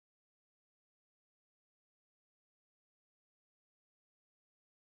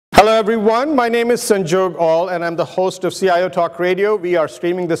Hello everyone, my name is Sanjog Aul and I'm the host of CIO Talk Radio. We are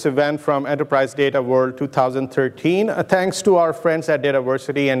streaming this event from Enterprise Data World 2013. Thanks to our friends at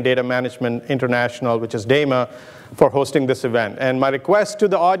DATAVERSITY and Data Management International, which is DAMA, for hosting this event. And my request to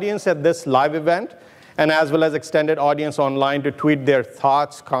the audience at this live event, and as well as extended audience online, to tweet their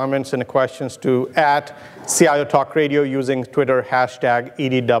thoughts, comments, and questions to @CIO Talk Radio using Twitter hashtag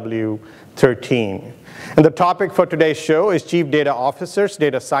EDW13. And the topic for today's show is Chief Data Officers,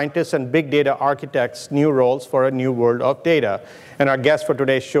 Data Scientists, and Big Data Architects' New Roles for a New World of Data. And our guests for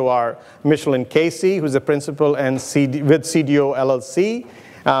today's show are Micheline Casey, who's the principal and with CDO LLC.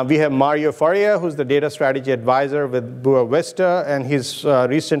 We have Mario Faria, who's the data strategy advisor with Buena Vista, and he's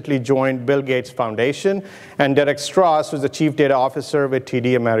recently joined Bill Gates Foundation. And Derek Strauss, who's the chief data officer with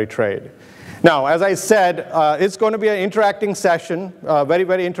TD Ameritrade. Now, as I said, it's going to be an interacting session, very,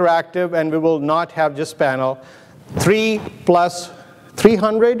 very interactive, and we will not have just panel. 3 plus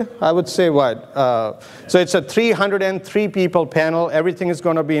 300, I would say what? So it's a 303 people panel. Everything is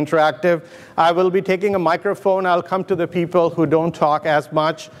going to be interactive. I will be taking a microphone. I'll come to the people who don't talk as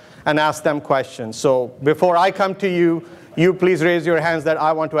much and ask them questions. So before I come to you, you please raise your hands that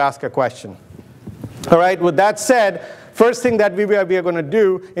I want to ask a question. All right, with that said, first thing that we are going to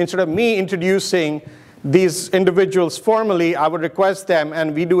do, instead of me introducing these individuals formally, I would request them,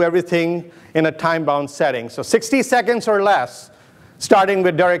 and we do everything in a time-bound setting. So 60 seconds or less, starting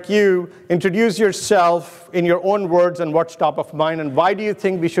with Derek, you introduce yourself in your own words and what's top of mind, and why do you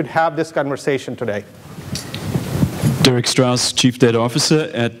think we should have this conversation today? Derek Strauss, Chief Data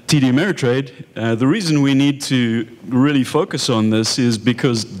Officer at TD Ameritrade. The reason we need to really focus on this is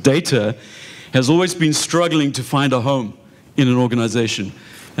because data has always been struggling to find a home in an organization.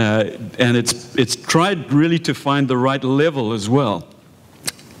 And it's tried really to find the right level as well.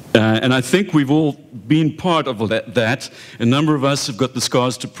 And I think we've all been part of that. A number of us have got the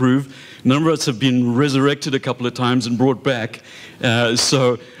scars to prove. A number of us have been resurrected a couple of times and brought back.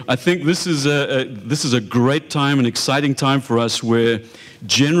 So I think this is a great time, an exciting time for us where,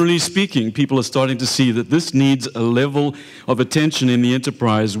 generally speaking, people are starting to see that this needs a level of attention in the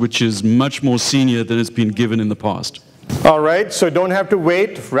enterprise which is much more senior than it's been given in the past. All right, so don't have to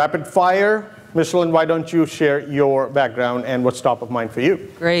wait. Rapid fire. Micheline, why don't you share your background and what's top of mind for you?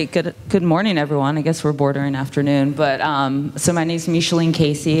 Great. Good morning, everyone. I guess we're bordering afternoon. But so my name is Micheline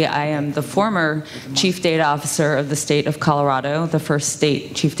Casey. I am the former Chief Data Officer of the state of Colorado, the first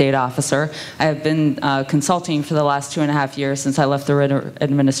state Chief Data Officer. I have been consulting for the last 2.5 years since I left the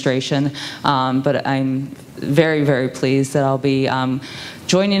administration. But I'm very, very pleased that I'll be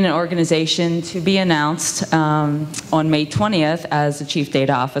joining an organization to be announced on May 20th as a Chief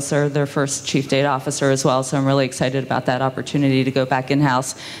Data Officer, their first Chief Data Officer as well. So I'm really excited about that opportunity to go back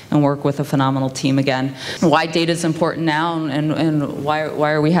in-house and work with a phenomenal team again. Why data is important now, and why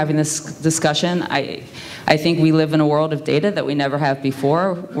are we having this discussion? I think we live in a world of data that we never have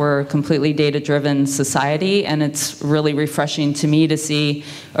before. We're a completely data-driven society, and it's really refreshing to me to see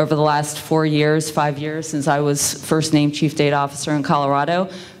over the last 4 years, 5 years since I was first named Chief Data Officer in Colorado,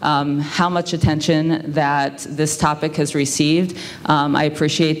 how much attention that this topic has received. I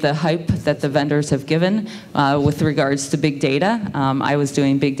appreciate the hype that the vendors have given with regards to big data. I was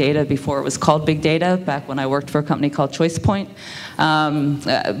doing big data before it was called big data, back when I worked for a company called ChoicePoint.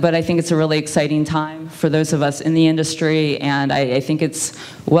 But I think it's a really exciting time for those of us in the industry, and I think it's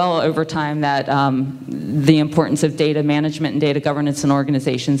well over time that the importance of data management and data governance in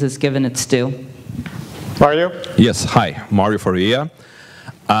organizations is given its due. Mario? Yes, hi, Mario Faria.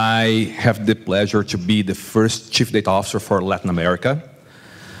 I have the pleasure to be the first Chief Data Officer for Latin America.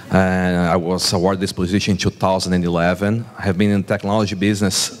 I was awarded this position in 2011. I have been in the technology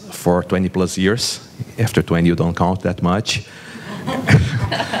business for 20 plus years. After 20, you don't count that much.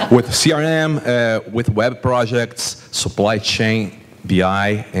 With CRM, with web projects, supply chain,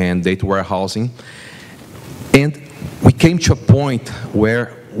 BI, and data warehousing. And we came to a point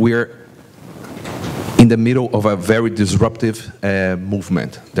where we're in the middle of a very disruptive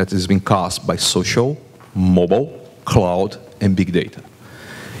movement that has been caused by social, mobile, cloud, and big data.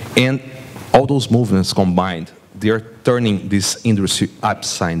 And all those movements combined, they are turning this industry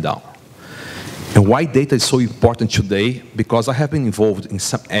upside down. And why data is so important today? Because I have been involved in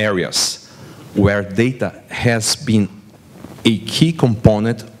some areas where data has been a key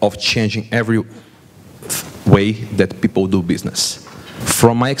component of changing every way that people do business.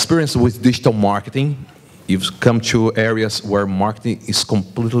 From my experience with digital marketing, you've come to areas where marketing is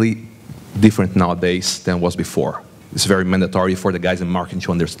completely different nowadays than was before. It's very mandatory for the guys in marketing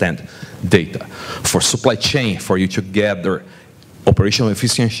to understand data. For supply chain, for you to gather operational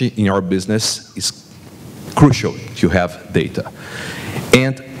efficiency in your business is crucial to have data.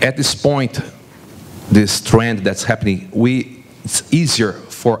 And at this point, this trend that's happening, it's easier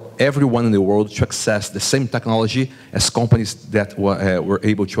for everyone in the world to access the same technology as companies that were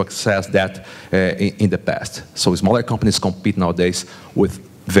able to access that in the past. So smaller companies compete nowadays with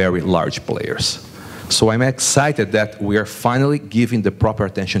very large players. So I'm excited that we are finally giving the proper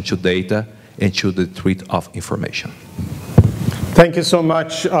attention to data and to the treat of information. Thank you so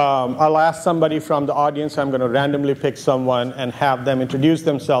much. I'll ask somebody from the audience. I'm going to randomly pick someone and have them introduce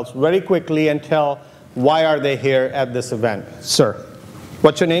themselves very quickly and tell why are they here at this event. Sir,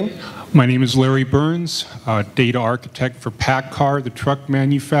 what's your name? My name is Larry Burns, data architect for PACCAR, the truck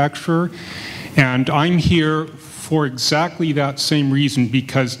manufacturer. And I'm here for exactly that same reason,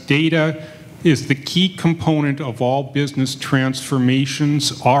 because data is the key component of all business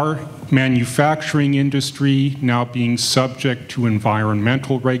transformations. Our manufacturing industry now being subject to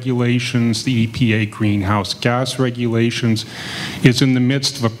environmental regulations, the EPA greenhouse gas regulations, is in the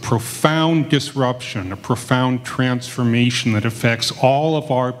midst of a profound disruption, a profound transformation that affects all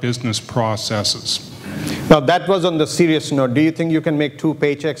of our business processes. Now, that was on the serious note. Do you think you can make 2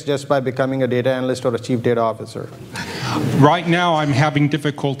 paychecks just by becoming a data analyst or a chief data officer? Right now, I'm having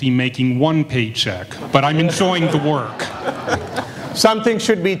difficulty making 1 paycheck, but I'm enjoying the work. Something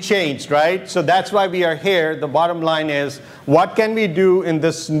should be changed, right? So that's why we are here. The bottom line is, what can we do in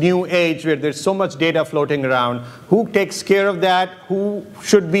this new age where there's so much data floating around? Who takes care of that? Who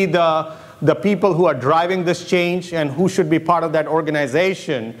should be the people who are driving this change, and who should be part of that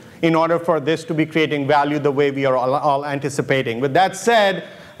organization in order for this to be creating value the way we are all anticipating? With that said,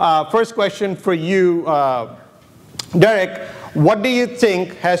 first question for you, Derek, what do you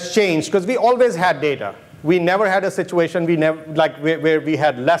think has changed? Because we always had data. We never had a situation where we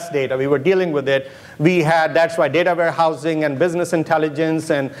had less data. We were dealing with it. That's why data warehousing and business intelligence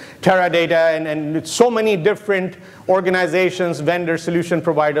and Teradata and so many different organizations, vendors, solution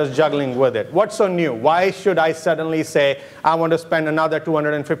providers juggling with it. What's so new? Why should I suddenly say, I want to spend another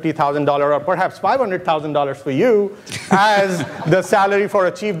 $250,000 or perhaps $500,000 for you as the salary for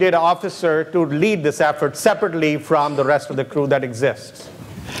a chief data officer to lead this effort separately from the rest of the crew that exists?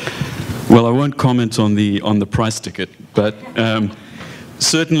 Well, I won't comment on the price ticket, but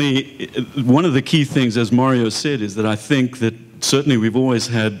certainly one of the key things, as Mario said, is that I think that certainly we've always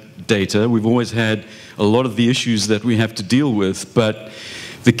had data, we've always had a lot of the issues that we have to deal with, but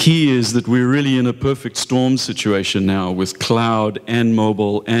the key is that we're really in a perfect storm situation now with cloud and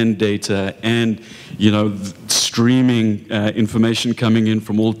mobile and data and, streaming information coming in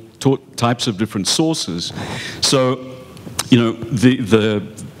from all types of different sources. So,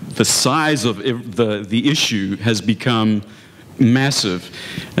 the size of the issue has become massive.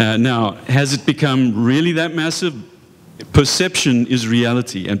 Now, has it become really that massive? Perception is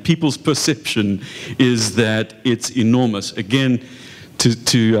reality, and people's perception is that it's enormous. Again,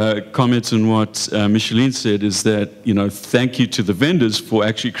 to comment on what Micheline said, is that, thank you to the vendors for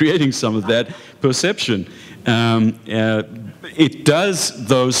actually creating some of that perception. It does,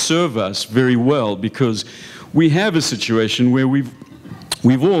 though, serve us very well, because we have a situation where we've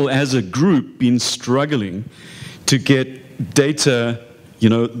all, as a group, been struggling to get data,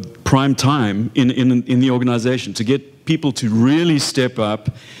 prime time in the organization, to get people to really step up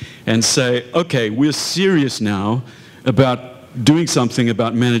and say, okay, we're serious now about doing something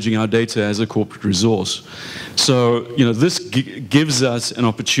about managing our data as a corporate resource. So, this gives us an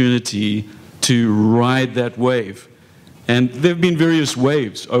opportunity to ride that wave. And there have been various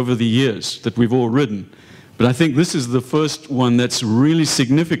waves over the years that we've all ridden. But I think this is the first one that's really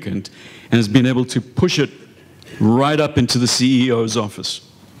significant and has been able to push it right up into the CEO's office.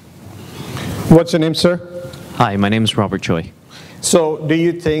 What's your name, sir? Hi, my name is Robert Choi. So do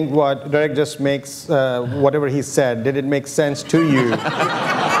you think what Derek just makes, whatever he said, did it make sense to you?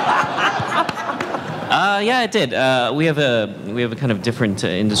 Yeah, it did. We have a kind of different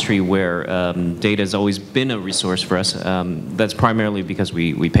industry where data has always been a resource for us. That's primarily because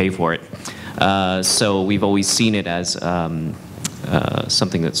we pay for it. So we've always seen it as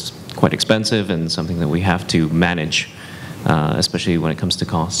something that's quite expensive and something that we have to manage, especially when it comes to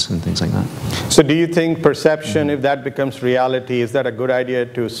costs and things like that. So do you think perception, if that becomes reality, is that a good idea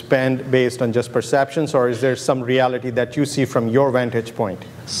to spend based on just perceptions, or is there some reality that you see from your vantage point?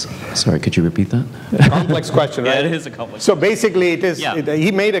 Sorry, could you repeat that? Complex question, right? Yeah, it is a complex So basically, it is. Yeah.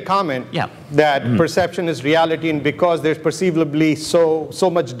 He made a comment that perception is reality, and because there's perceivably so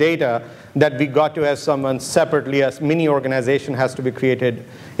much data that we got to, as someone separately, as mini organization has to be created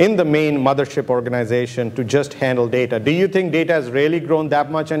in the main mothership organization to just handle data. Do you think data has really grown that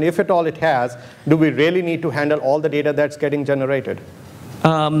much? And if at all it has, do we really need to handle all the data that's getting generated?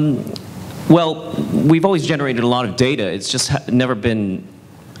 Well, we've always generated a lot of data. It's just never been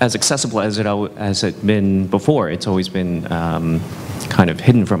as accessible as it been before. It's always been kind of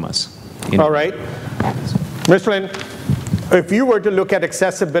hidden from us. All right. Mr. Lin, if you were to look at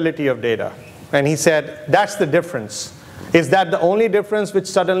accessibility of data, and he said that's the difference, is that the only difference which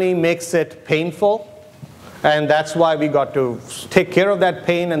suddenly makes it painful? And that's why we got to take care of that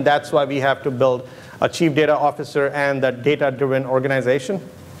pain, and that's why we have to build a chief data officer and the data-driven organization?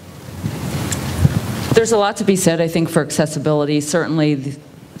 There's a lot to be said, I think, for accessibility. Certainly,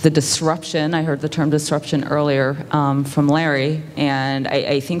 the disruption, I heard the term disruption earlier from Larry, and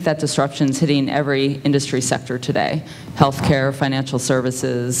I think that disruption is hitting every industry sector today. Healthcare, financial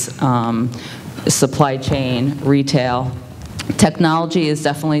services, supply chain, retail. Technology is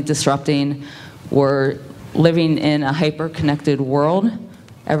definitely disrupting. We're living in a hyper-connected world.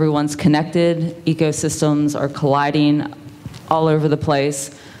 Everyone's connected. Ecosystems are colliding all over the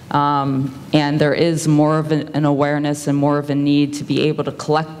place. And there is more of an awareness and more of a need to be able to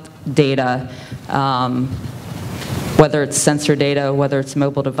collect data, whether it's sensor data, whether it's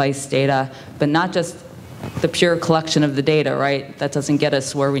mobile device data, but not just the pure collection of the data, right? That doesn't get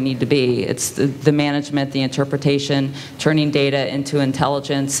us where we need to be. It's the management, the interpretation, turning data into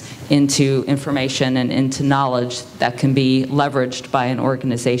intelligence, into information, and into knowledge that can be leveraged by an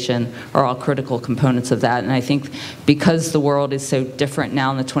organization are all critical components of that. And I think because the world is so different now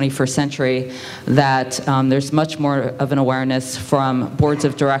in the 21st century, that there's much more of an awareness from boards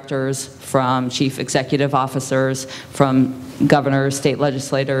of directors, from chief executive officers, from governors, state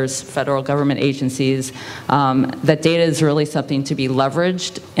legislators, federal government agencies, that data is really something to be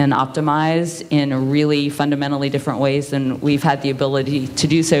leveraged and optimized in really fundamentally different ways than we've had the ability to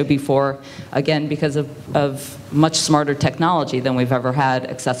do so before, again, because of much smarter technology than we've ever had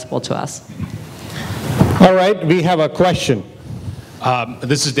accessible to us. All right, we have a question.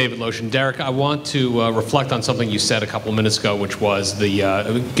 This is David Lotion. Derek, I want to reflect on something you said a couple minutes ago, which was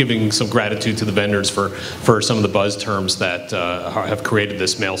the giving some gratitude to the vendors for some of the buzz terms that have created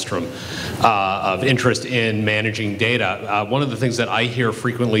this maelstrom of interest in managing data. One of the things that I hear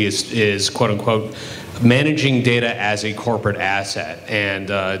frequently is quote unquote, managing data as a corporate asset. And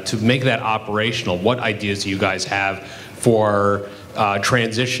to make that operational, what ideas do you guys have for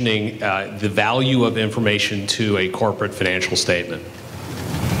transitioning the value of information to a corporate financial statement?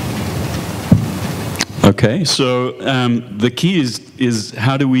 Okay, so the key is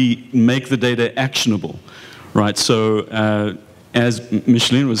how do we make the data actionable, right? So as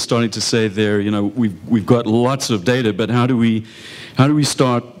Micheline was starting to say there, you know, we've got lots of data, but how do we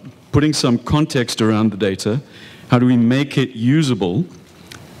start putting some context around the data? How do we make it usable?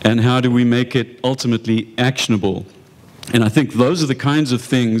 And how do we make it ultimately actionable? And I think those are the kinds of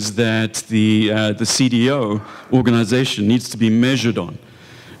things that the CDO organization needs to be measured on.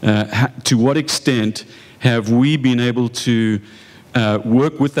 To what extent have we been able to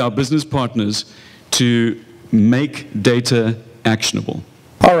work with our business partners to make data actionable?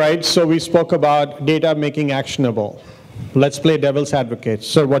 All right, so we spoke about data making actionable. Let's play devil's advocate.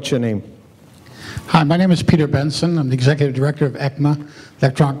 Sir, what's your name? Hi, my name is Peter Benson. I'm the Executive Director of ECMA,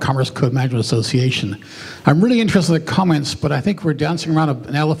 Electronic Commerce Code Management Association. I'm really interested in the comments, but I think we're dancing around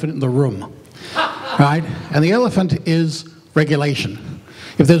an elephant in the room, right? And the elephant is regulation.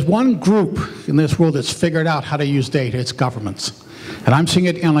 If there's one group in this world that's figured out how to use data, it's governments. And I'm seeing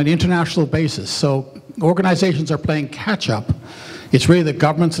it on an international basis. So organizations are playing catch up. It's really the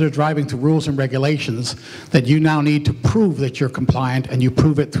governments that are driving the rules and regulations that you now need to prove that you're compliant, and you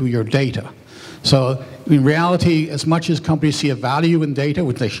prove it through your data. So in reality, as much as companies see a value in data,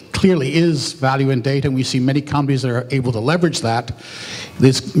 which there clearly is value in data, and we see many companies that are able to leverage that,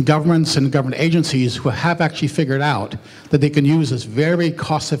 there's governments and government agencies who have actually figured out that they can use this very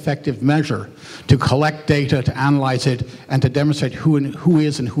cost-effective measure to collect data, to analyze it, and to demonstrate who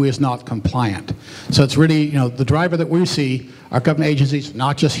is and who is not compliant. So it's really, you know, the driver that we see are government agencies,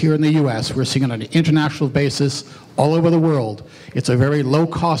 not just here in the US. We're seeing it on an international basis all over the world. It's a very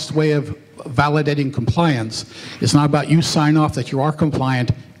low-cost way of validating compliance. It's not about you sign off that you are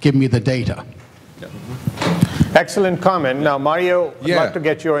compliant, give me the data. Excellent comment. Now, Mario, I'd like to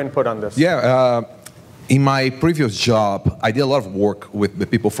get your input on this. Yeah, in my previous job, I did a lot of work with the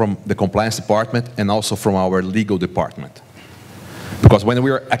people from the compliance department and also from our legal department. Because when we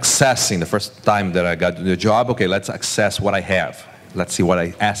were accessing, the first time that I got to the job, okay, let's access what I have. Let's see what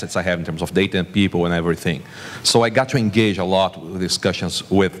assets I have in terms of data and people and everything. So I got to engage a lot with discussions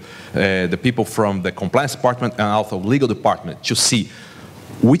with the people from the compliance department and also legal department to see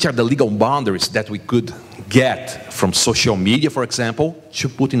which are the legal boundaries that we could get from social media, for example, to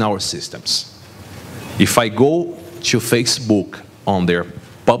put in our systems. If I go to Facebook on their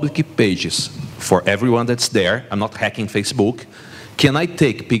public pages for everyone that's there. I'm not hacking Facebook. Can I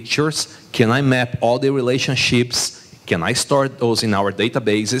take pictures? Can I map all the relationships? Can I store those in our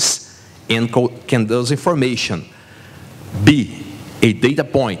databases? And can those information be a data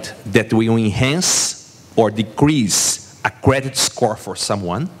point that will enhance or decrease a credit score for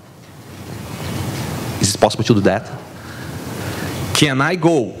someone? Is it possible to do that? Can I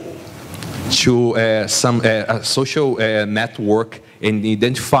go to some social network and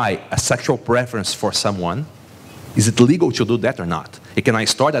identify a sexual preference for someone? Is it legal to do that or not? And can I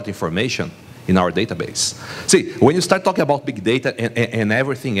store that information in our database? See, when you start talking about big data and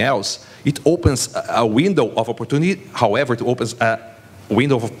everything else, it opens a window of opportunity. However, it opens a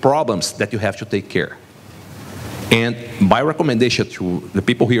window of problems that you have to take care. And my recommendation to the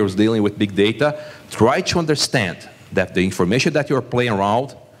people here who's dealing with big data, try to understand that the information that you're playing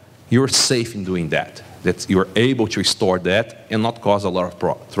around, you're safe in doing that. That you're able to store that and not cause a lot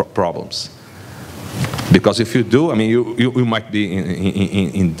of problems. Because if you do, I mean, you might be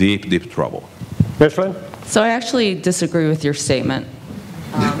in deep, deep trouble. Michelin? So I actually disagree with your statement.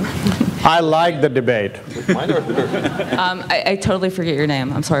 I like the debate. I totally forget your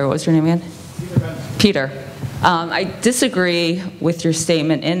name. I'm sorry, what was your name again? Peter. I disagree with your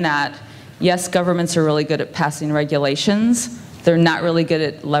statement in that, yes, governments are really good at passing regulations. They're not really good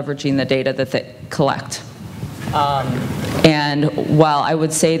at leveraging the data that they collect. And while I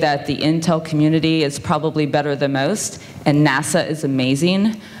would say that the intel community is probably better than most, and NASA is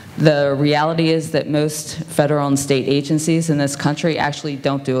amazing, the reality is that most federal and state agencies in this country actually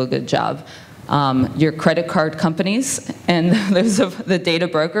don't do a good job. Your credit card companies and those of the data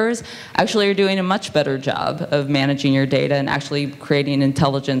brokers actually are doing a much better job of managing your data and actually creating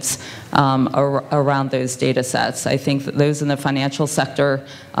intelligence around those data sets. I think that those in the financial sector,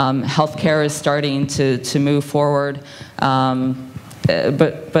 healthcare is starting to move forward, but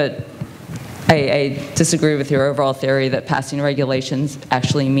I disagree with your overall theory that passing regulations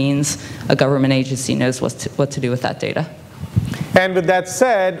actually means a government agency knows what to do with that data. And with that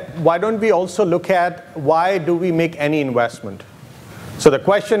said, why don't we also look at why do we make any investment? So the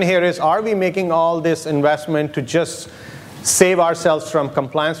question here is, are we making all this investment to just save ourselves from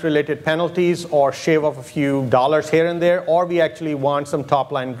compliance-related penalties or shave off a few dollars here and there, or we actually want some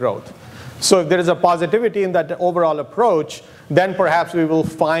top-line growth? So if there is a positivity in that overall approach, then perhaps we will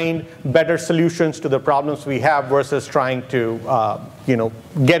find better solutions to the problems we have versus trying to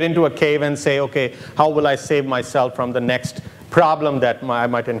get into a cave and say, okay, how will I save myself from the next problem that I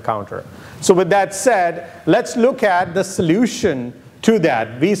might encounter? So with that said, let's look at the solution to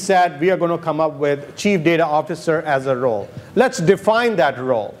that. We said we are going to come up with Chief Data Officer as a role. Let's define that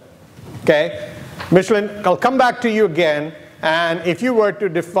role. Okay? Michelin, I'll come back to you again. And if you were to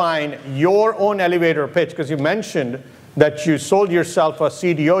define your own elevator pitch, because you mentioned that you sold yourself a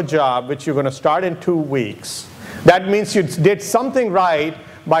CDO job, which you're going to start in 2 weeks. That means you did something right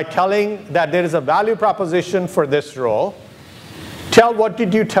by telling that there is a value proposition for this role. What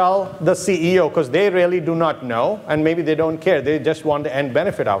did you tell the CEO? Because they really do not know, and maybe they don't care. They just want the end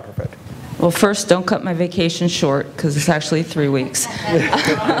benefit out of it. Well, first, don't cut my vacation short, because it's actually 3 weeks.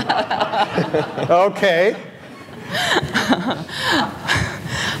 Okay.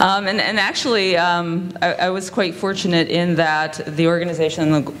 And actually, I was quite fortunate in that the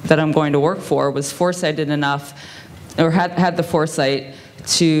organization that I'm going to work for was foresighted enough, or had the foresight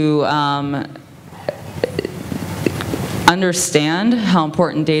to understand how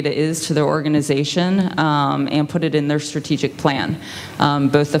important data is to their organization and put it in their strategic plan.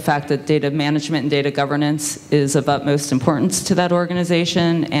 Both the fact that data management and data governance is of utmost importance to that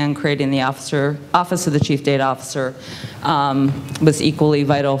organization, and creating the Office of the Chief Data Officer was equally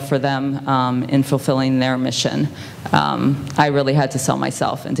vital for them in fulfilling their mission. I really had to sell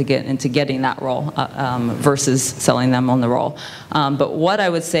myself into getting that role versus selling them on the role. But what I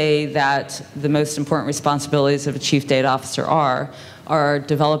would say that the most important responsibilities of a Chief Data Officer are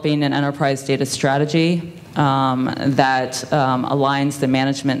developing an enterprise data strategy that aligns the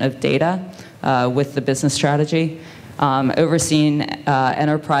management of data with the business strategy, overseeing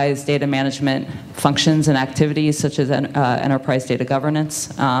enterprise data management functions and activities such as enterprise data governance,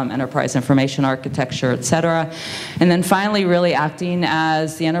 enterprise information architecture, et cetera. And then finally, really acting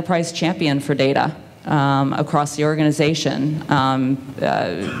as the enterprise champion for data across the organization,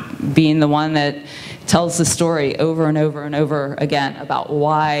 being the one that tells the story over and over and over again about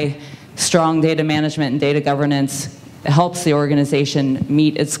why strong data management and data governance helps the organization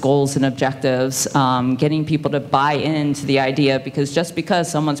meet its goals and objectives, getting people to buy into the idea, because just because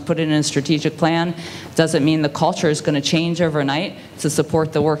someone's put it in a strategic plan doesn't mean the culture is going to change overnight to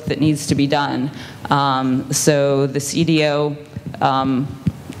support the work that needs to be done. So the CDO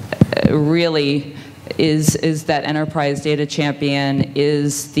really is that enterprise data champion,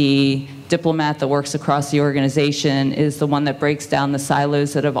 is the diplomat that works across the organization, is the one that breaks down the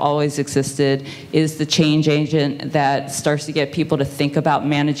silos that have always existed, is the change agent that starts to get people to think about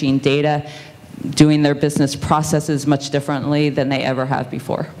managing data, doing their business processes much differently than they ever have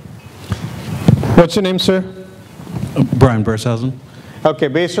before. What's your name, sir? Brian Burshausen. Okay,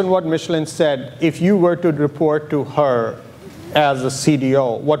 based on what Michelin said, if you were to report to her as a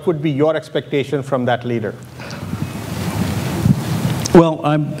CDO, what would be your expectation from that leader? Well,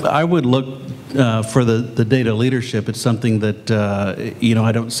 I would look for the data leadership. It's something that you know,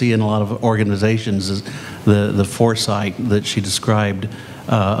 I don't see in a lot of organizations, is the foresight that she described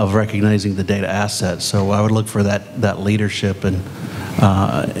of recognizing the data assets. So I would look for that leadership and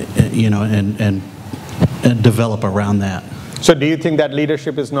you know, and develop around that. So do you think that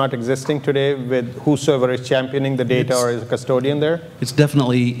leadership is not existing today with whosoever is championing the data or is a custodian there? It's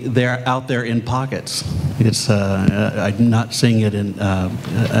definitely out there in pockets. It's I'm not seeing it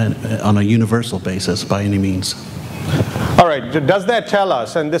on a universal basis by any means. All right, does that tell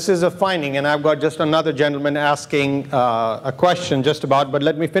us, and this is a finding, and I've got just another gentleman asking a question just about, but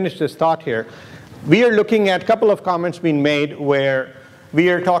let me finish this thought here. We are looking at a couple of comments being made where we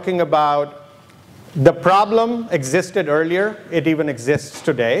are talking about the problem existed earlier, it even exists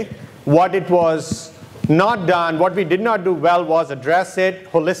today. What it was not done, what we did not do well was address it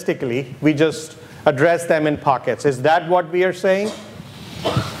holistically. We just address them in pockets. Is that what we are saying?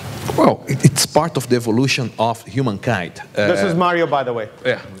 Well, it's part of the evolution of humankind. This is Mario, by the way.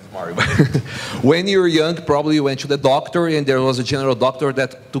 Yeah, Mario. When you were young, probably you went to the doctor, and there was a general doctor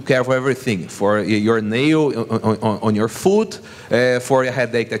that took care of everything, for your nail on your foot, for a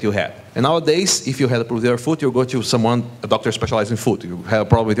headache that you had. And nowadays, if you had a problem with your foot, you go to someone, a doctor specialized in foot. You have a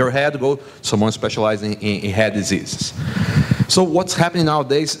problem with your head, go to someone specializing in head diseases. So what's happening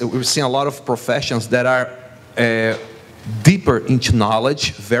nowadays, we're seeing a lot of professions that are deeper into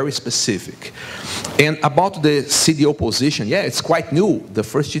knowledge, very specific. And about the CDO position, yeah, it's quite new. The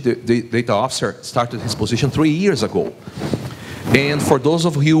first data officer started his position 3 years ago. And for those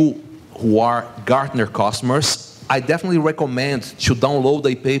of you who are Gartner customers, I definitely recommend to download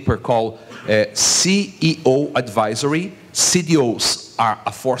a paper called CEO Advisory. CDOs are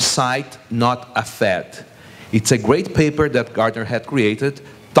a foresight, not a fad. It's a great paper that Gartner had created,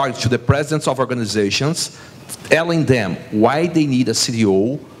 targeted to the presidents of organizations, telling them why they need a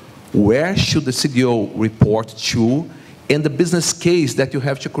CDO, where should the CDO report to, and the business case that you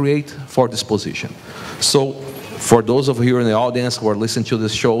have to create for this position. So for those of you in the audience who are listening to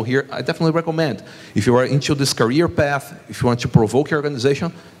this show here, I definitely recommend, if you are into this career path, if you want to provoke your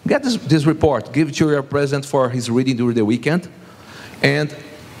organization, get this report, give it to your president for his reading during the weekend, and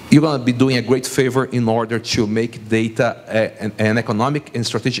you're going to be doing a great favor in order to make data an economic and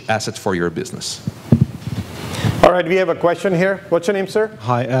strategic asset for your business. All right, we have a question here. What's your name, sir?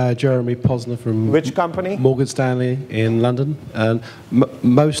 Hi, Jeremy Posner from... Which company? Morgan Stanley in London. And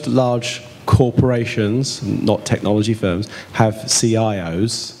most large corporations, not technology firms, have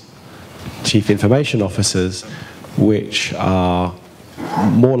CIOs, Chief Information Officers, which are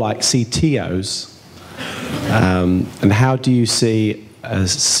more like CTOs. And how do you see a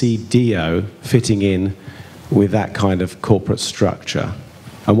CDO fitting in with that kind of corporate structure?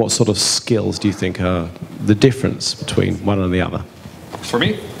 And what sort of skills do you think are the difference between one and the other? For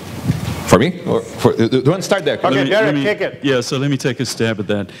me? For me? Or do you want to start there? Okay, Derek, take it. Yeah, so let me take a stab at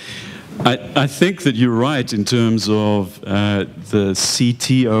that. I think that you're right in terms of the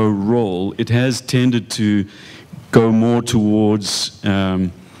CTO role. It has tended to go more towards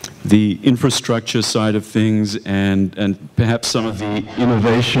the infrastructure side of things and perhaps some of the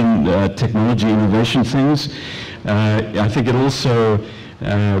innovation, technology innovation things. I think it also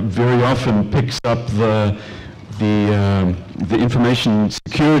very often picks up the information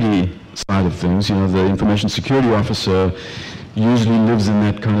security side of things. You know, the information security officer usually lives in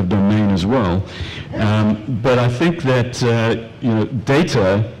that kind of domain as well. But I think that you know,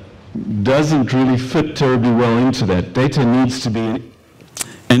 data doesn't really fit terribly well into that. Data needs to be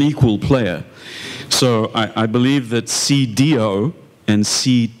an equal player. So I believe that CDO and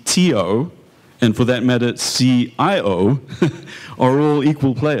CTO, and for that matter, CIO, are all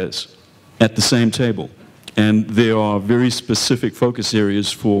equal players at the same table. And there are very specific focus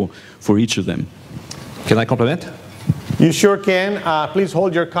areas for each of them. Can I compliment? You sure can. Please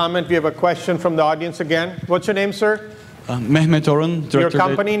hold your comment. We have a question from the audience again. What's your name, sir? Mehmet Orun. Your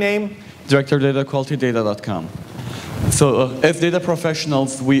company name? Director Data Quality Data.com. So as data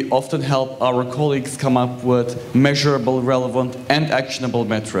professionals, we often help our colleagues come up with measurable, relevant, and actionable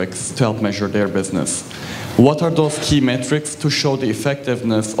metrics to help measure their business. What are those key metrics to show the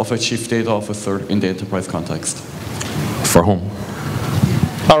effectiveness of a chief data officer in the enterprise context? For whom?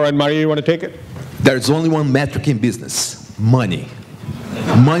 All right, Mario, you want to take it? There's only one metric in business: money.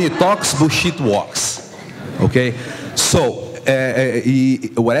 Money talks, bullshit walks. Okay? So,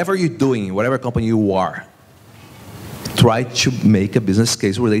 whatever you're doing, whatever company you are, try to make a business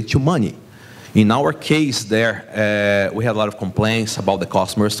case related to money. In our case there, we had a lot of complaints about the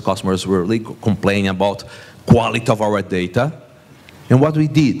customers. Customers were really complaining about quality of our data. And what we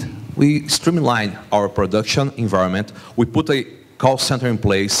did, we streamlined our production environment. We put a call center in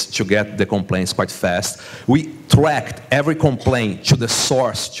place to get the complaints quite fast. We tracked every complaint to the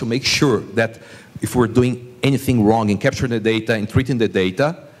source to make sure that if we're doing anything wrong in capturing the data and treating the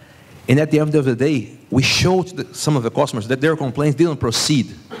data. And at the end of the day, we showed some of the customers that their complaints didn't proceed.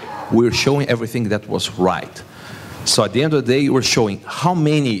 We were showing everything that was right. So at the end of the day, we're showing how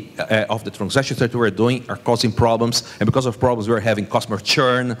many of the transactions that we're doing are causing problems, and because of problems, we're having customer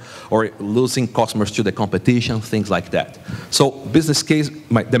churn or losing customers to the competition, things like that. So business case,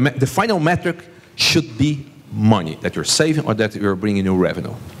 the final metric should be money that you're saving or that you're bringing new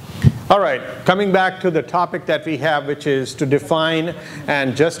revenue. All right, coming back to the topic that we have, which is to define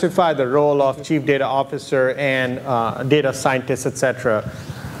and justify the role of chief data officer and data scientists, etc.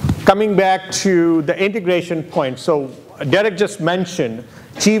 Coming back to the integration point, so Derek just mentioned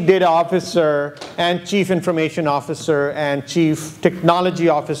chief data officer and chief information officer and chief technology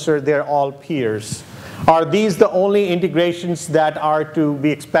officer, they're all peers. Are these the only integrations that are to be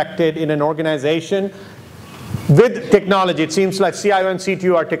expected in an organization? With technology, it seems like CIO and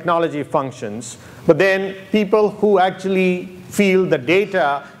CTO are technology functions, but then people who actually feel the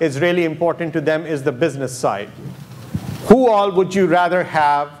data is really important to them is the business side. Who all would you rather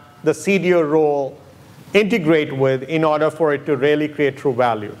have the CDO role integrate with in order for it to really create true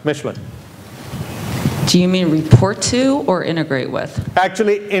value? Michelin. Do you mean report to or integrate with?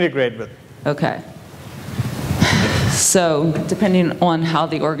 Actually integrate with. Okay. So depending on how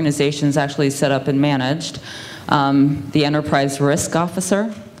the organization is actually set up and managed, the enterprise risk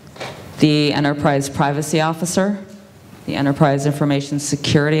officer, the enterprise privacy officer, the enterprise information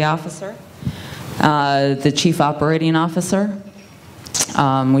security officer, the chief operating officer.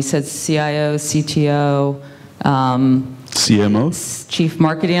 We said CIO, CTO, CMO, chief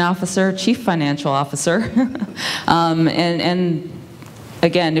marketing officer, chief financial officer, and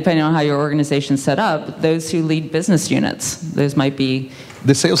again, depending on how your organization's set up, those who lead business units. Those might be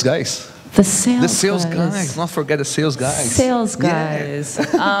the sales guys. The sales guys. Not forget the sales guys. Sales guys.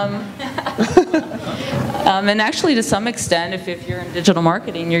 Yeah. And actually, to some extent, if you're in digital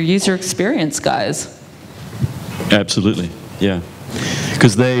marketing, your user experience guys. Absolutely, yeah.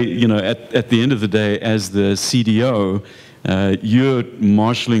 Because they, you know, at the end of the day, as the CDO, you're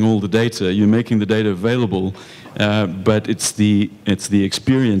marshalling all the data, you're making the data available, but it's the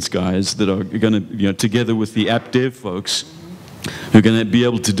experience guys that are going to, you know, together with the app dev folks, who are going to be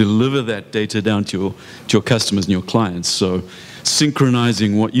able to deliver that data down to your customers and your clients. So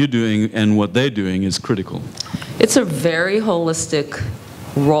synchronizing what you're doing and what they're doing is critical. It's a very holistic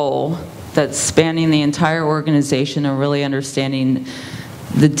role that's spanning the entire organization and really understanding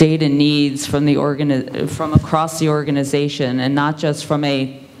the data needs from across the organization, and not just from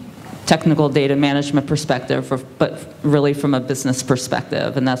a technical data management perspective, but really from a business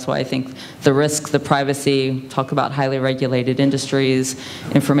perspective. And that's why I think the risk, the privacy, talk about highly regulated industries,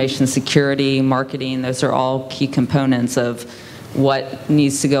 information security, marketing, those are all key components of what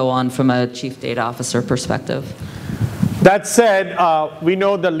needs to go on from a chief data officer perspective. That said, we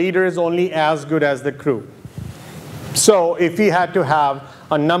know the leader is only as good as the crew. So if we had to have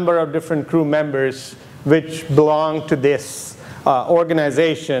a number of different crew members which belong to this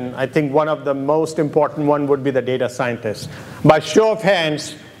organization, I think one of the most important one would be the data scientist. By show of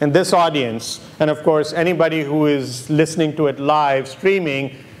hands in this audience, and of course anybody who is listening to it live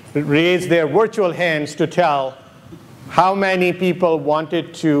streaming, raise their virtual hands to tell how many people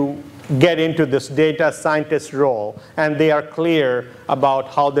wanted to get into this data scientist role, and they are clear about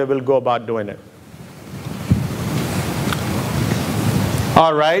how they will go about doing it.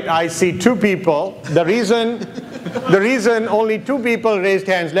 All right, I see 2 people. The reason only 2 people raised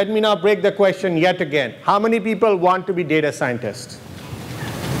hands, let me now break the question yet again. How many people want to be data scientists?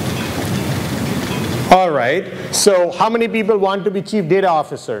 All right, so how many people want to be chief data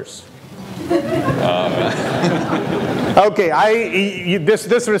officers? Okay,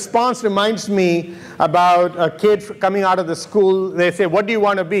 this response reminds me about a kid coming out of the school. They say, what do you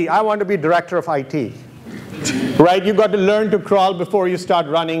want to be? I want to be director of IT. right? You got to learn to crawl before you start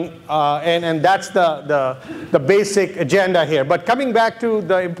running, and that's the basic agenda here. But coming back to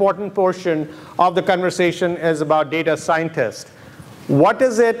the important portion of the conversation is about data scientists. What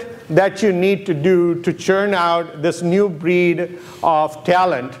is it that you need to do to churn out this new breed of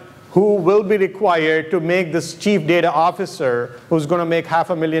talent who will be required to make this chief data officer, who's going to make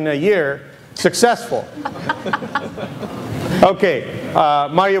 $500,000 a year, successful? Okay,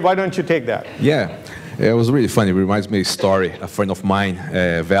 Mario, why don't you take that? Yeah, it was really funny. It reminds me of a story. A friend of mine,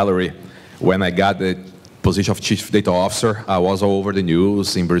 Valerie, when I got the position of chief data officer, I was all over the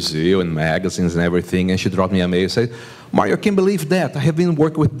news in Brazil and magazines and everything, and she dropped me a mail and said, Mario, I can't believe that. I have been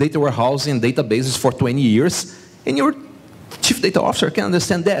working with data warehousing and databases for 20 years, and you're chief data officer. I can't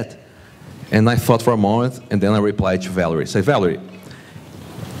understand that. And I thought for a moment, and then I replied to Valerie. I said, Valerie,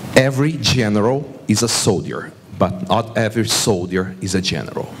 every general is a soldier, but not every soldier is a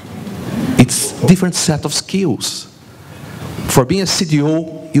general. It's a different set of skills. For being a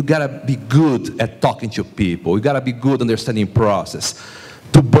CDO, you gotta be good at talking to people. You gotta be good understanding process,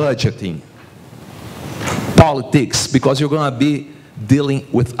 to budgeting, politics, because you're gonna be dealing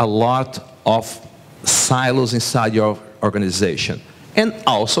with a lot of silos inside your organization. And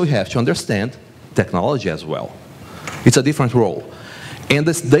also you have to understand technology as well. It's a different role. And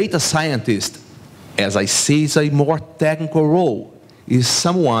this data scientist, as I see, is a more technical role. Is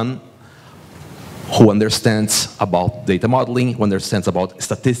someone who understands about data modeling, who understands about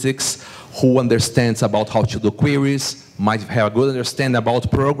statistics, who understands about how to do queries, might have a good understanding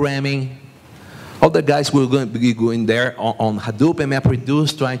about programming. All the guys will be going there on Hadoop and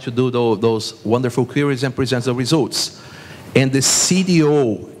MapReduce, trying to do those wonderful queries and present the results. And the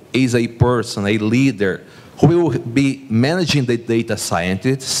CDO is a person, a leader, who will be managing the data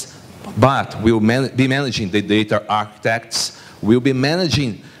scientists, but will be managing the data architects, will be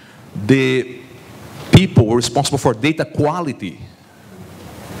managing the people responsible for data quality,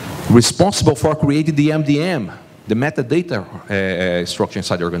 responsible for creating the MDM, the metadata structure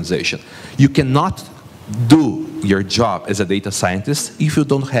inside the organization. You cannot do your job as a data scientist if you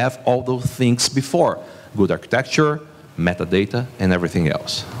don't have all those things before. Good architecture, metadata, and everything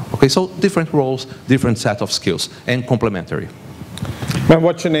else. Okay, so different roles, different set of skills, and complementary. Ma'am,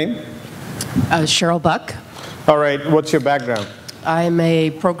 what's your name? Cheryl Buck. All right, what's your background? I'm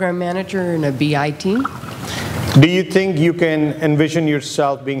a program manager in a BI team. Do you think you can envision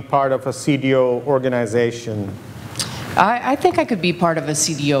yourself being part of a CDO organization? I think I could be part of a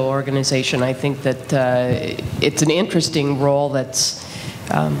CDO organization. I think that it's an interesting role. That's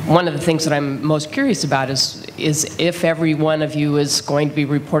one of the things that I'm most curious about is if every one of you is going to be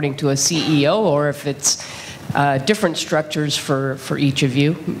reporting to a CEO, or if it's different structures for each of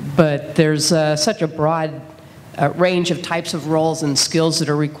you. But there's such a broad range of types of roles and skills that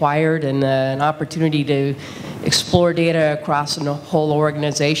are required, and an opportunity to explore data across a whole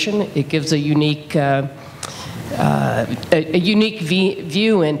organization. It gives a unique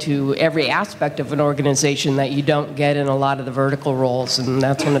view into every aspect of an organization that you don't get in a lot of the vertical roles, and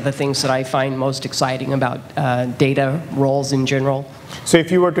that's one of the things that I find most exciting about data roles in general. So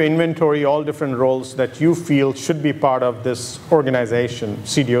if you were to inventory all different roles that you feel should be part of this organization,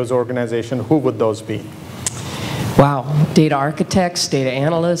 CDO's organization, who would those be? Wow, data architects, data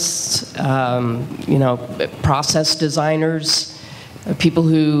analysts, process designers,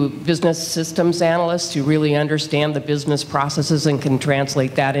 business systems analysts who really understand the business processes and can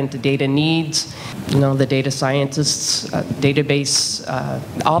translate that into data needs. The data scientists, database,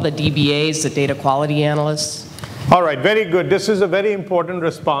 all the DBAs, the data quality analysts. All right, very good. This is a very important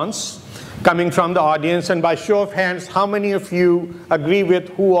response coming from the audience. And by show of hands, how many of you agree with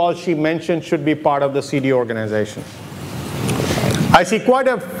who all she mentioned should be part of the CDO organization? I see quite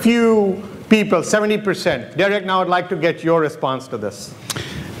a few people, 70%. Derek, now I'd like to get your response to this.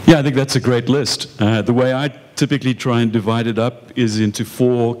 Yeah, I think that's a great list. The way I typically try and divide it up is into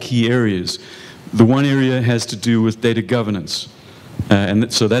 4 key areas. The one area has to do with data governance.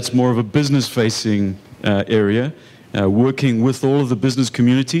 And so that's more of a business-facing area, working with all of the business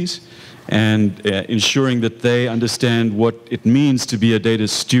communities and ensuring that they understand what it means to be a data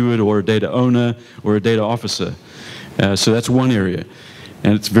steward or a data owner or a data officer. So that's one area,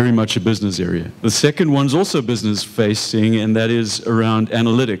 and it's very much a business area. The second one's also business-facing, and that is around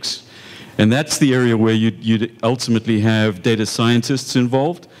analytics. And that's the area where you'd ultimately have data scientists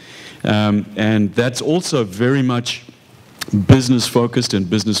involved, and that's also very much business-focused and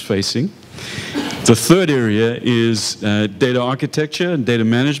business-facing. The third area is data architecture and data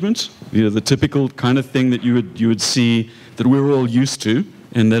management, the typical kind of thing that you would see that we're all used to,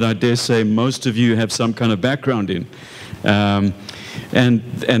 and that I dare say most of you have some kind of background in. And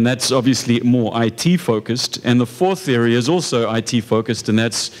that's obviously more IT focused. And the fourth area is also IT focused, and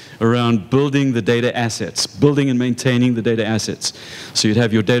that's around building the data assets, building and maintaining the data assets. So you'd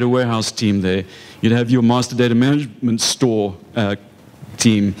have your data warehouse team there. You'd have your master data management store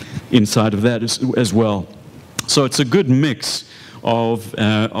team inside of that as well. So it's a good mix of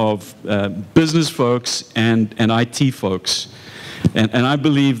business folks and IT folks. And I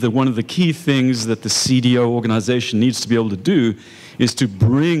believe that one of the key things that the CDO organization needs to be able to do is to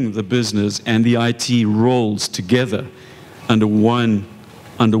bring the business and the IT roles together under one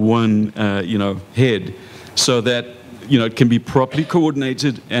head, so that it can be properly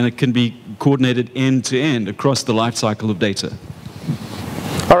coordinated, and it can be coordinated end to end across the life cycle of data.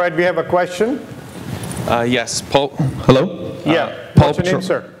 All right, we have a question. Yes, Paul. Hello? Yeah. What's your name,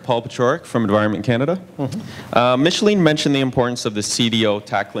 sir? Paul Pachorik from Environment Canada. Micheline mentioned the importance of the CDO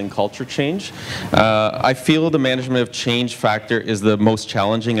tackling culture change. I feel the management of change factor is the most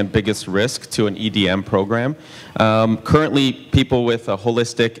challenging and biggest risk to an EDM program. Currently, people with a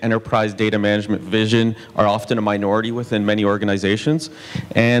holistic enterprise data management vision are often a minority within many organizations.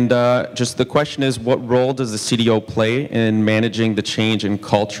 And just the question is, what role does the CDO play in managing the change in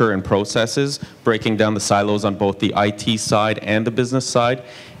culture and processes, breaking down the silos on both the IT side and the business side?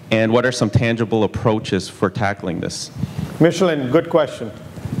 And what are some tangible approaches for tackling this? Micheline, good question.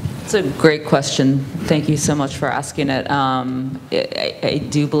 It's a great question. Thank you so much for asking it. I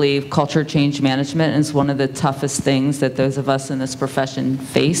do believe culture change management is one of the toughest things that those of us in this profession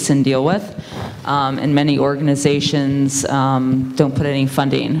face and deal with. And many organizations don't put any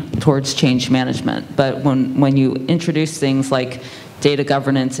funding towards change management. But when you introduce things like data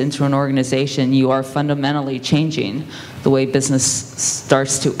governance into an organization, you are fundamentally changing the way business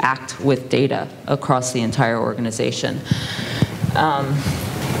starts to act with data across the entire organization.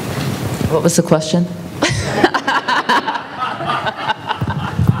 What was the question?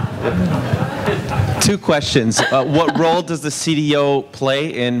 Two questions. What role does the CDO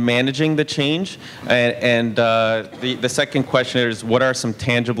play in managing the change? And the second question is, what are some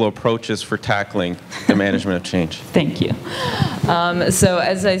tangible approaches for tackling the management of change? Thank you. So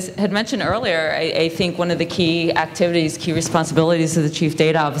as I had mentioned earlier, I think one of the key activities, key responsibilities of the Chief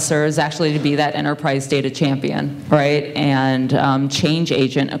Data Officer is actually to be that enterprise data champion, right? And change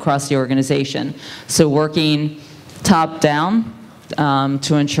agent across the organization. So working top down,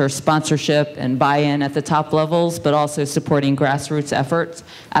 to ensure sponsorship and buy-in at the top levels, but also supporting grassroots efforts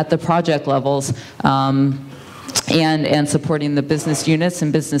at the project levels, and supporting the business units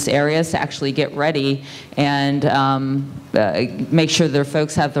and business areas to actually get ready and make sure their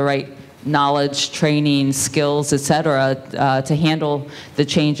folks have the right knowledge, training, skills, et cetera, to handle the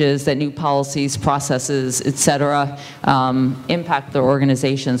changes that new policies, processes, et cetera, impact their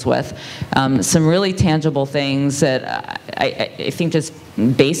organizations with. Some really tangible things that I think just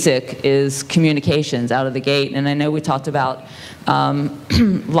basic is communications out of the gate. And I know we talked about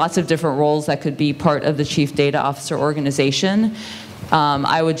lots of different roles that could be part of the Chief Data Officer organization.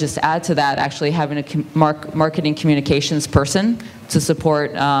 I would just add to that actually having a marketing communications person to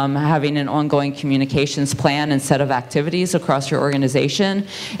support having an ongoing communications plan and set of activities across your organization.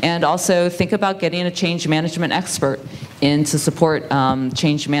 And also think about getting a change management expert in to support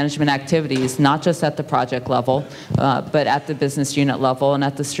change management activities, not just at the project level, but at the business unit level and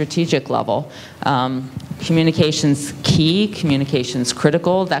at the strategic level. Communications key, communications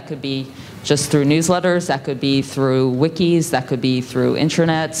critical. That could be just through newsletters, that could be through wikis, that could be through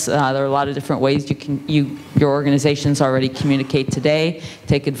intranets. There are a lot of different ways your organizations already communicate today.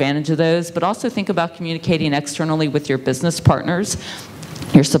 Take advantage of those, but also think about communicating externally with your business partners,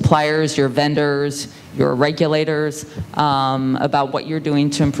 your suppliers, your vendors, your regulators, about what you're doing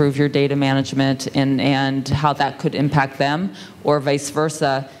to improve your data management and how that could impact them, or vice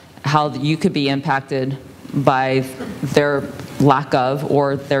versa, how you could be impacted by their lack of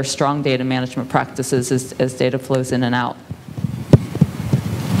or their strong data management practices as data flows in and out.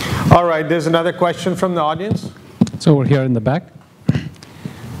 All right, there's another question from the audience. So we're here in the back.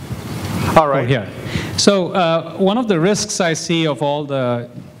 All right. Here. So one of the risks I see of all the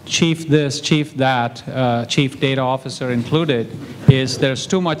chief this, chief that, chief data officer included, is there's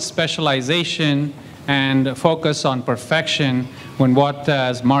too much specialization and focus on perfection when what,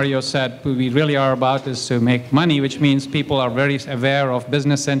 as Mario said, we really are about is to make money, which means people are very aware of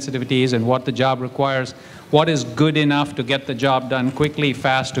business sensitivities and what the job requires, what is good enough to get the job done quickly,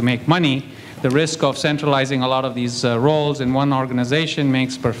 fast, to make money. The risk of centralizing a lot of these roles in one organization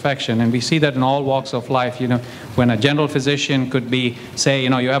makes perfection, and we see that in all walks of life. You know, when a general physician could be, say,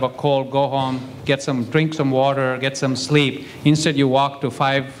 you have a cold, go home, drink some water, get some sleep. Instead, you walk to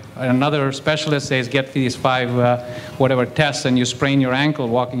 5 another specialist says, get these 5 whatever tests, and you sprain your ankle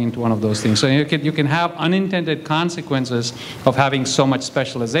walking into one of those things. So you can have unintended consequences of having so much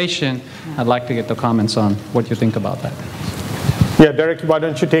specialization. I'd like to get the comments on what you think about that. Yeah, Derek, why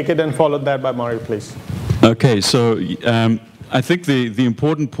don't you take it and follow that by Mario, please. Okay, so I think the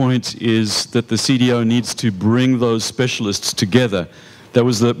important point is that the CDO needs to bring those specialists together. That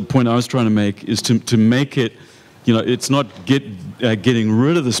was the point I was trying to make, is to make it, it's not getting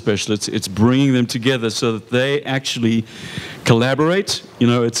rid of the specialists, it's bringing them together so that they actually collaborate.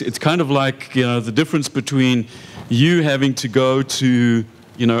 It's kind of like, the difference between you having to go to,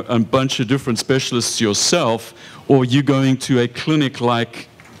 a bunch of different specialists yourself, or you going to a clinic like,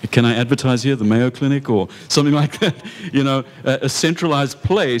 can I advertise here, the Mayo Clinic or something like that, a centralized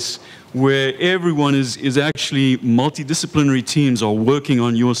place where everyone is actually, multidisciplinary teams are working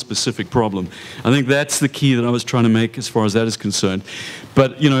on your specific problem. I think that's the key that I was trying to make as far as that is concerned.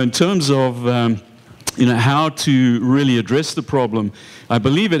 But, in terms of, how to really address the problem, I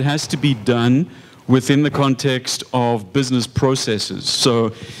believe it has to be done within the context of business processes.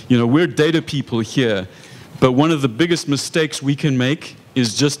 So, we're data people here, but one of the biggest mistakes we can make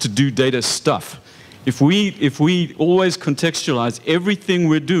is just to do data stuff. If we always contextualize everything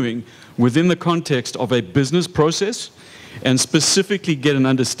we're doing within the context of a business process, and specifically get an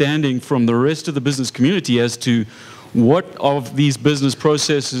understanding from the rest of the business community as to what of these business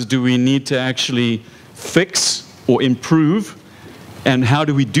processes do we need to actually fix or improve, and how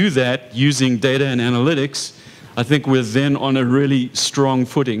do we do that using data and analytics, I think we're then on a really strong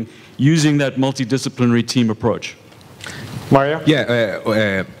footing using that multidisciplinary team approach. Mario?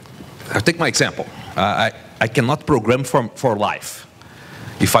 Yeah, I'll take my example. I cannot program for life.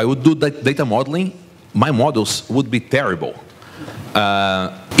 If I would do that data modeling, my models would be terrible.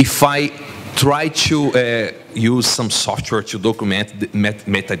 If I try to use some software to document the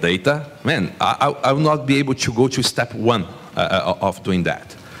metadata, man, I will not be able to go to step 1 of doing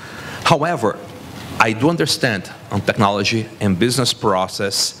that. However, I do understand on technology and business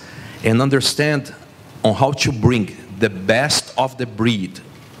process, and understand on how to bring the best of the breed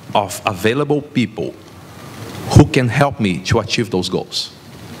of available people who can help me to achieve those goals.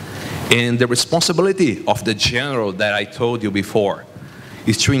 And the responsibility of the general that I told you before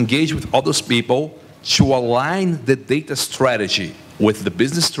is to engage with all those people to align the data strategy with the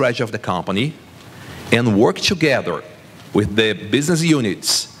business strategy of the company, and work together with the business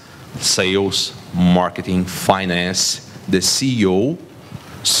units, sales, marketing, finance, the CEO,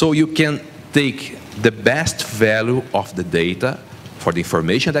 so you can take the best value of the data for the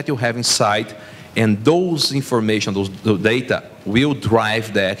information that you have inside, and those information, those data, will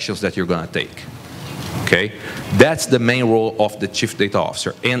drive the actions that you're going to take. Okay? That's the main role of the Chief Data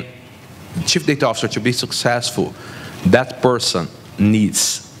Officer. And the Chief Data Officer, to be successful, that person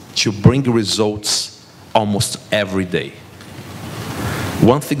needs to bring results almost every day.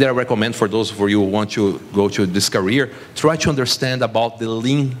 One thing that I recommend for those of you who want to go to this career, try to understand about the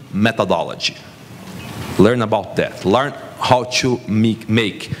lean methodology. Learn about that. Learn how to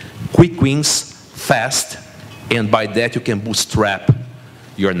make quick wins fast, and by that you can bootstrap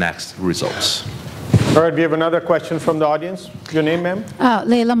your next results. All right, we have another question from the audience. Your name, ma'am?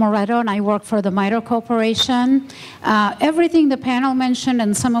 Leila Moreto, and I work for the Mito Corporation. Everything the panel mentioned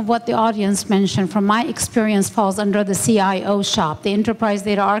and some of what the audience mentioned, from my experience, falls under the CIO shop, the enterprise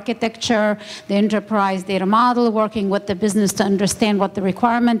data architecture, the enterprise data model, working with the business to understand what the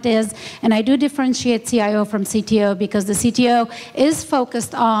requirement is. And I do differentiate CIO from CTO, because the CTO is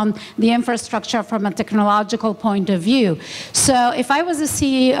focused on the infrastructure from a technological point of view. So if I was a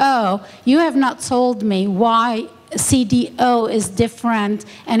CEO, you have not sold me why CDO is different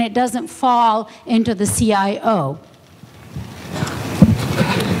and it doesn't fall into the CIO.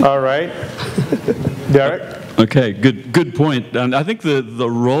 All right. Derek? Okay, good point. And I think the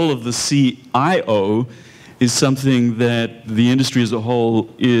role of the CIO is something that the industry as a whole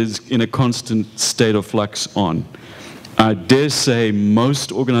is in a constant state of flux on. I dare say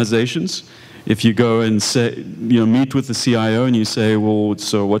most organizations, if you go and say, meet with the CIO and you say, well,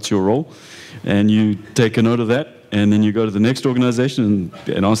 so what's your role? And you take a note of that, and then you go to the next organization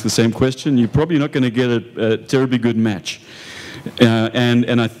and ask the same question, you're probably not going to get a terribly good match.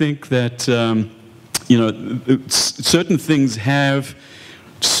 And I think that certain things have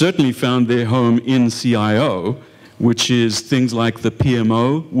certainly found their home in CIO, which is things like the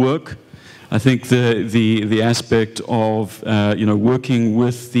PMO work. I think the aspect of working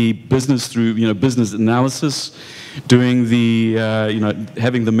with the business through business analysis, doing the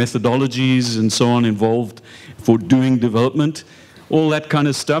having the methodologies and so on involved for doing development, all that kind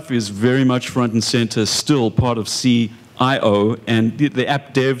of stuff is very much front and center, still part of CIO. CIO, and the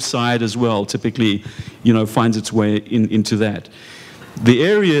app dev side as well typically, finds its way into that. The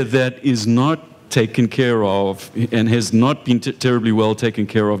area that is not taken care of and has not been terribly well taken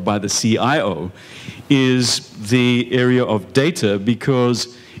care of by the CIO is the area of data,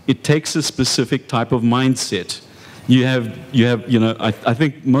 because it takes a specific type of mindset. I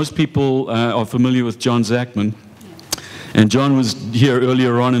think most people are familiar with John Zachman, and John was here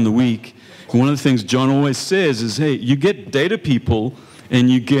earlier on in the week. And one of the things John always says is, hey, you get data people and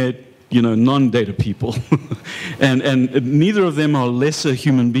you get non-data people. and neither of them are lesser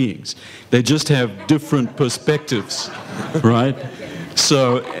human beings. They just have different perspectives, right?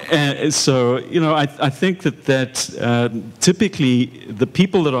 So I think that typically the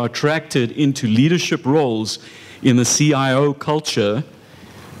people that are attracted into leadership roles in the CIO culture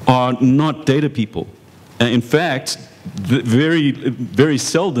are not data people. In fact, very, very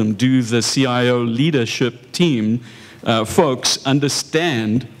seldom do the CIO leadership team folks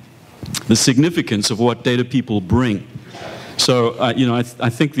understand the significance of what data people bring. So, I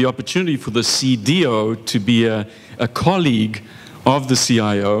think the opportunity for the CDO to be a colleague of the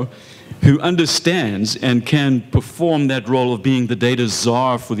CIO who understands and can perform that role of being the data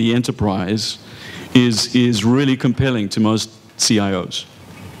czar for the enterprise is really compelling to most CIOs.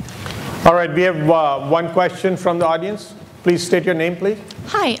 All right, we have one question from the audience. Please state your name, please.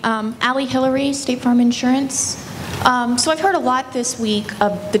 Hi, Allie Hillary, State Farm Insurance. So I've heard a lot this week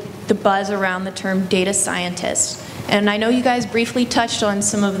of the buzz around the term data scientist. And I know you guys briefly touched on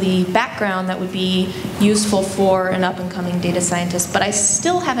some of the background that would be useful for an up-and-coming data scientist, but I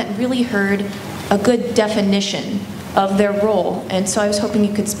still haven't really heard a good definition of their role. And so I was hoping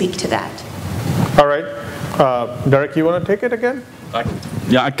you could speak to that. All right. Derek, you want to take it again?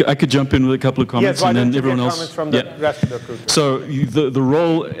 Yeah, I could jump in with a couple of comments, yes, and then everyone else. Comments from the rest of the crew. So the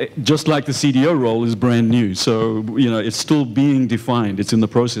role, just like the CDO role, is brand new. So it's still being defined. It's in the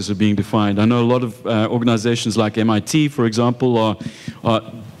process of being defined. I know a lot of organizations like MIT, for example, are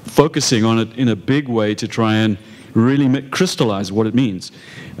focusing on it in a big way to try and really crystallize what it means.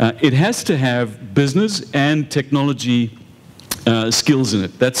 It has to have business and technology skills in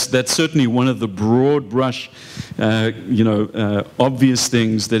it. That's certainly one of the broad brush, obvious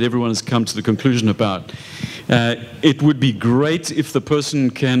things that everyone has come to the conclusion about. It would be great if the person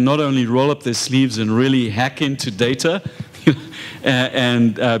can not only roll up their sleeves and really hack into data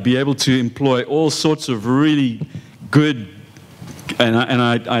and be able to employ all sorts of really good, and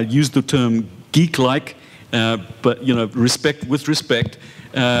I use the term geek-like, but with respect,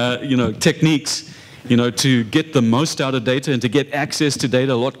 techniques, to get the most out of data and to get access to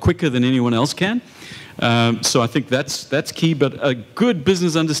data a lot quicker than anyone else can. So I think that's key, but a good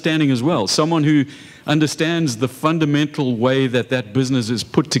business understanding as well. Someone who understands the fundamental way that business is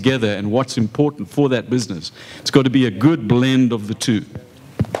put together and what's important for that business. It's got to be a good blend of the two.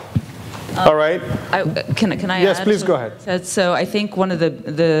 All right. Can I yes, add? Please go ahead. So I think one of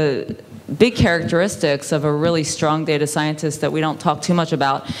the big characteristics of a really strong data scientist that we don't talk too much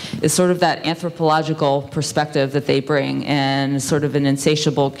about is sort of that anthropological perspective that they bring, and sort of an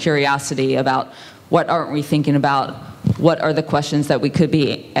insatiable curiosity about what aren't we thinking about, what are the questions that we could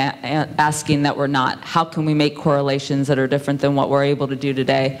be asking that we're not, how can we make correlations that are different than what we're able to do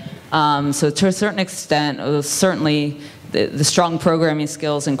today. So to a certain extent, certainly the strong programming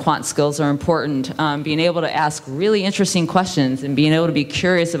skills and quant skills are important. Being able to ask really interesting questions and being able to be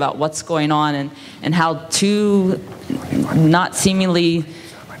curious about what's going on and how two not seemingly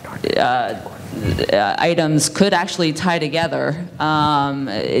items could actually tie together.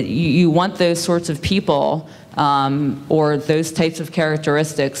 You want those sorts of people or those types of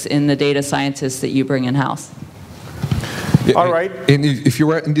characteristics in the data scientists that you bring in-house. All right. And if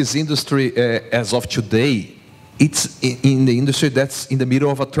you are in this industry as of today, it's in the industry that's in the middle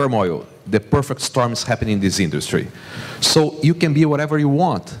of a turmoil. The perfect storm is happening in this industry. So you can be whatever you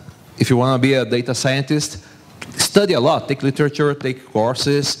want. If you want to be a data scientist, study a lot, take literature, take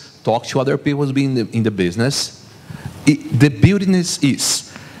courses, talk to other people who's been in the business. The beauty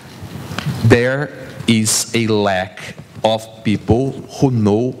is there is a lack of people who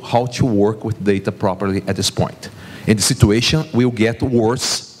know how to work with data properly at this point. And the situation will get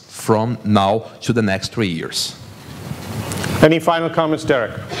worse from now to the next 3 years. Any final comments,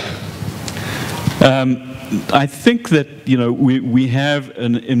 Derek? I think that we have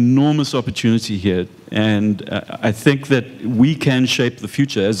an enormous opportunity here, and I think that we can shape the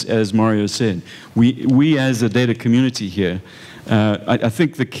future, as Mario said. We as a data community here, I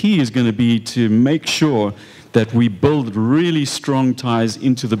think the key is going to be to make sure that we build really strong ties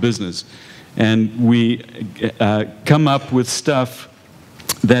into the business, and we come up with stuff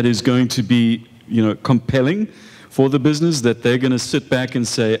that is going to be compelling for the business that they're going to sit back and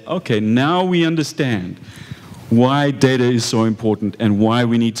say, okay, now we understand why data is so important and why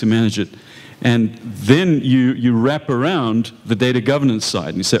we need to manage it. And then you wrap around the data governance side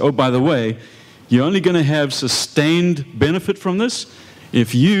and you say, oh, by the way, you're only going to have sustained benefit from this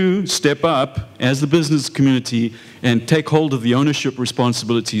if you step up as the business community and take hold of the ownership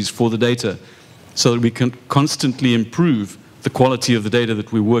responsibilities for the data so that we can constantly improve the quality of the data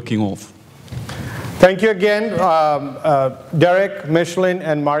that we're working off. Thank you again, Derek, Micheline,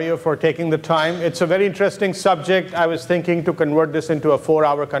 and Mario for taking the time. It's a very interesting subject. I was thinking to convert this into a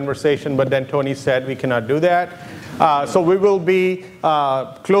 4-hour conversation, but then Tony said we cannot do that. So we will be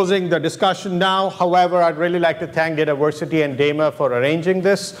closing the discussion now. However, I'd really like to thank DATAVERSITY and DAMA for arranging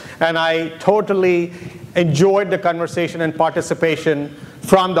this. And I totally enjoyed the conversation and participation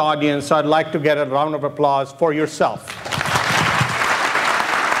from the audience. So I'd like to get a round of applause for yourself.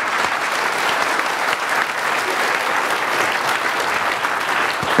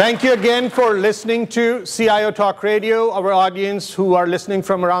 Thank you again for listening to CIO Talk Radio, our audience who are listening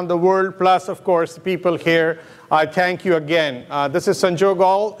from around the world, plus, of course, the people here. I thank you again. This is Sanjog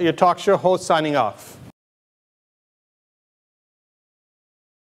Aul, your talk show host, signing off.